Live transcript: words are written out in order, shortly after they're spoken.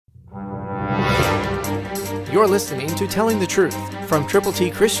You're listening to Telling the Truth from Triple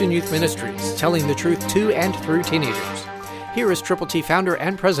T Christian Youth Ministries, telling the truth to and through teenagers. Here is Triple T founder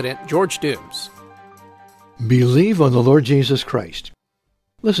and president, George Dooms. Believe on the Lord Jesus Christ.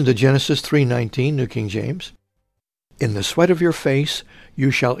 Listen to Genesis 3:19, New King James. In the sweat of your face you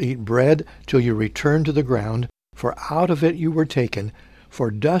shall eat bread till you return to the ground, for out of it you were taken,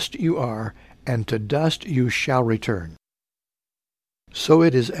 for dust you are, and to dust you shall return. So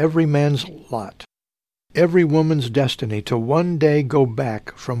it is every man's lot, every woman's destiny, to one day go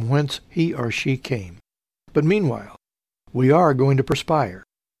back from whence he or she came. But meanwhile, we are going to perspire.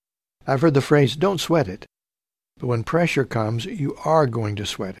 I've heard the phrase, don't sweat it. But when pressure comes, you are going to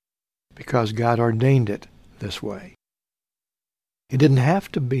sweat it, because God ordained it this way. It didn't have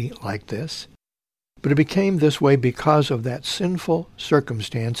to be like this, but it became this way because of that sinful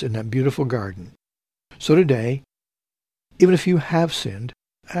circumstance in that beautiful garden. So today, even if you have sinned,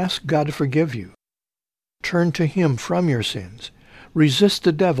 ask God to forgive you. Turn to Him from your sins. Resist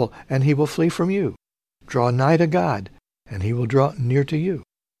the devil, and he will flee from you. Draw nigh to God, and He will draw near to you.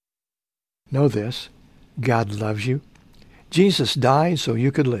 Know this, God loves you. Jesus died so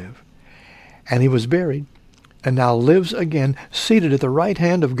you could live. And He was buried, and now lives again, seated at the right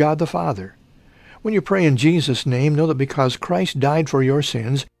hand of God the Father. When you pray in Jesus' name, know that because Christ died for your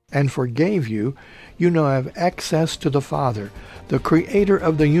sins and forgave you, you now have access to the Father, the Creator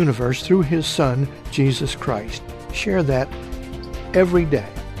of the universe, through His Son, Jesus Christ. Share that every day.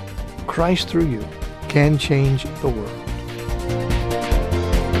 Christ through you can change the world.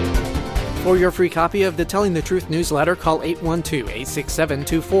 For your free copy of the Telling the Truth newsletter, call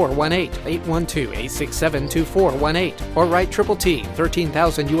 812-867-2418, 812-867-2418, or write Triple T,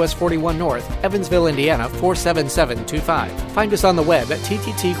 13,000 U.S. 41 North, Evansville, Indiana, 47725. Find us on the web at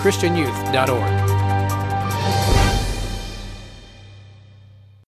tttchristianyouth.org.